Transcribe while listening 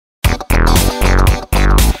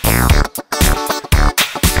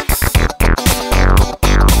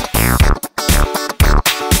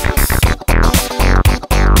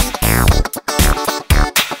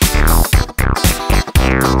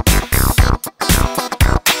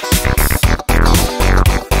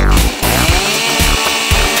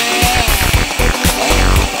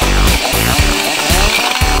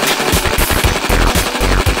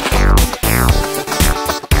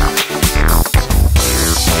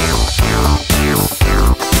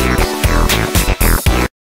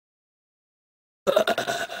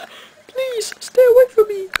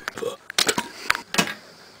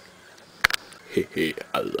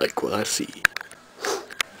pussy.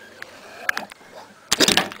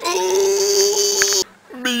 Oh,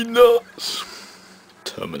 me nuts.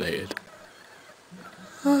 Terminated.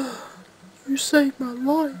 You saved my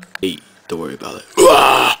life. Hey, don't worry about it.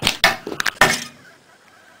 Ah!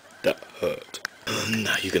 That hurt.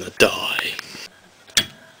 Now you're gonna die.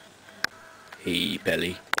 Hey,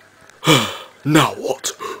 Belly. Now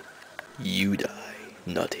what? You die,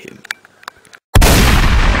 not him.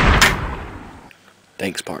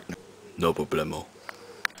 Thanks, partner. No problemo.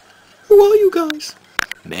 Who are you guys?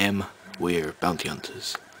 Ma'am, we're bounty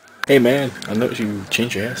hunters. Hey man, I noticed you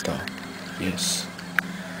changed your hairstyle. Yes.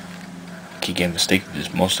 I keep getting mistaken with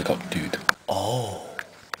this monster cup dude. Oh.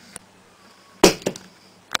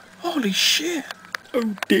 Holy shit!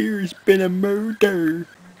 Oh, there's been a murder.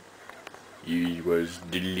 He was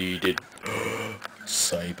deleted.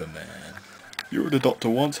 Cyberman. You're the doctor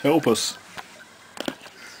once. Help us.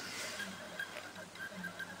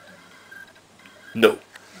 No.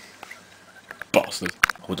 Bastard.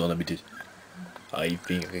 Hold on, let me do. I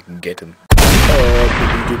think I can get him. Oh,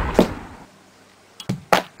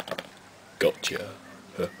 Gotcha.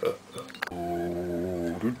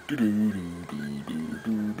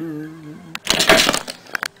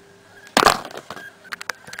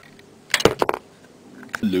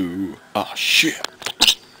 Hello. Ah, shit.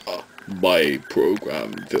 My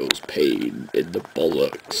program feels pain in the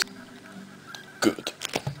bollocks. Good.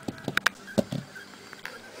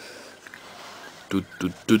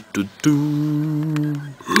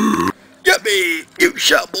 Yummy! You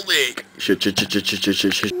shambling!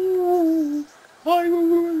 I will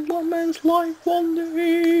ruin one man's life one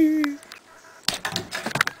day.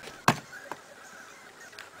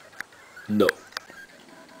 No.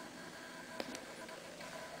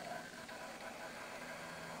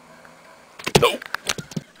 No.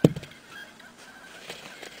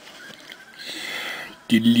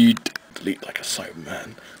 Delete. Delete like a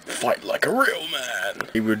Cyberman. Fight like a real man.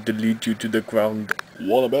 He will delete you to the ground.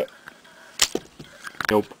 What about?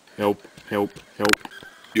 Help, help, help, help.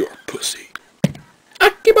 You're a pussy.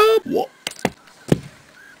 Akiba! What?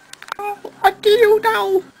 I kill you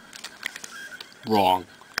now. Wrong.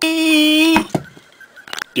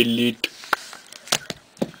 Delete.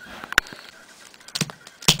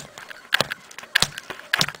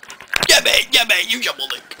 Yeah, man, you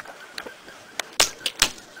shambling.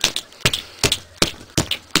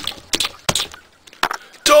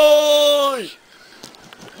 Die!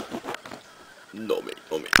 No, me,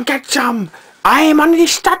 no, me. Get some. I am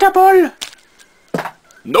undistractable.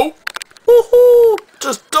 No! Woohoo!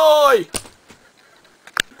 Just die!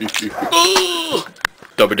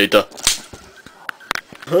 Dominator.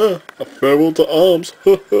 A farewell to arms.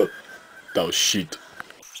 That was shit.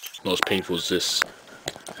 Not as painful as this.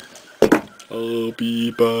 I'll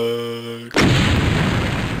be back.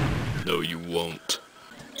 No, you won't.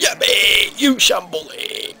 Yummy! You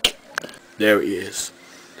shambling! There he is.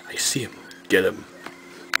 I see him. Get him.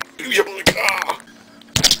 You shambling! Ah!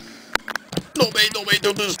 No, mate,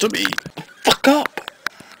 don't do this to me. Fuck up.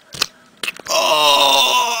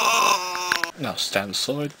 Oh! Now stand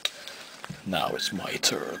aside. Now it's my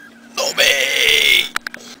turn. No, mate!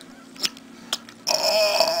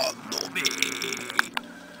 Oh, no, mate!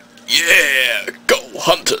 Yeah! Go,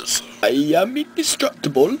 hunters! I am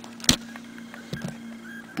indestructible.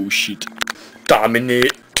 Bullshit.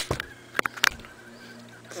 Dominate.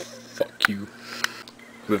 Fuck you.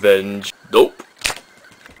 Revenge. Nope.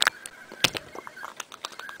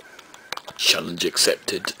 Challenge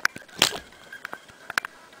accepted.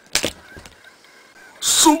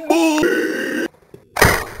 Sumo!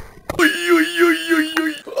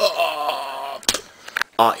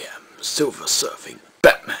 I am Silver Surfing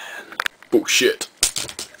Batman. Bullshit.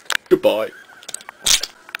 Goodbye.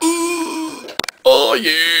 Oh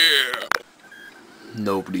yeah!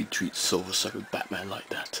 Nobody treats Silver Surfing Batman like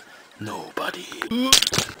that. Nobody.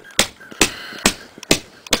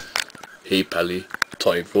 Hey Pally,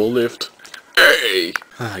 time for a lift. Hey!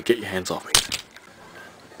 Get your hands off me.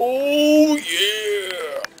 Oh yeah!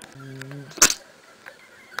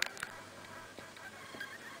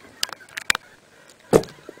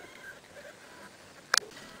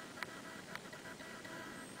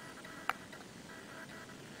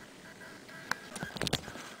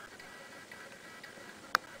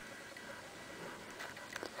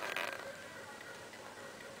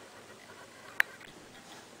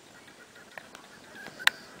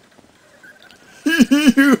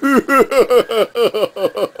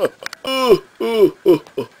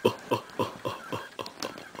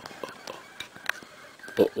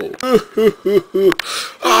 Uh-oh.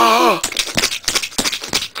 Ah!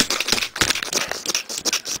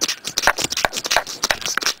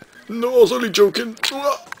 No!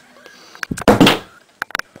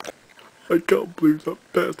 I can't believe that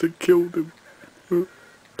bastard killed him.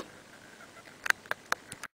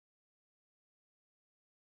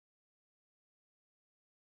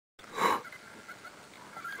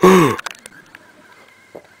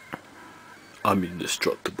 I'm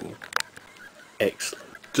indestructible. Excellent.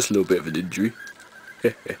 Just a little bit of an injury.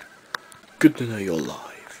 Good to know you're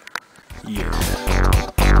alive. Yeah.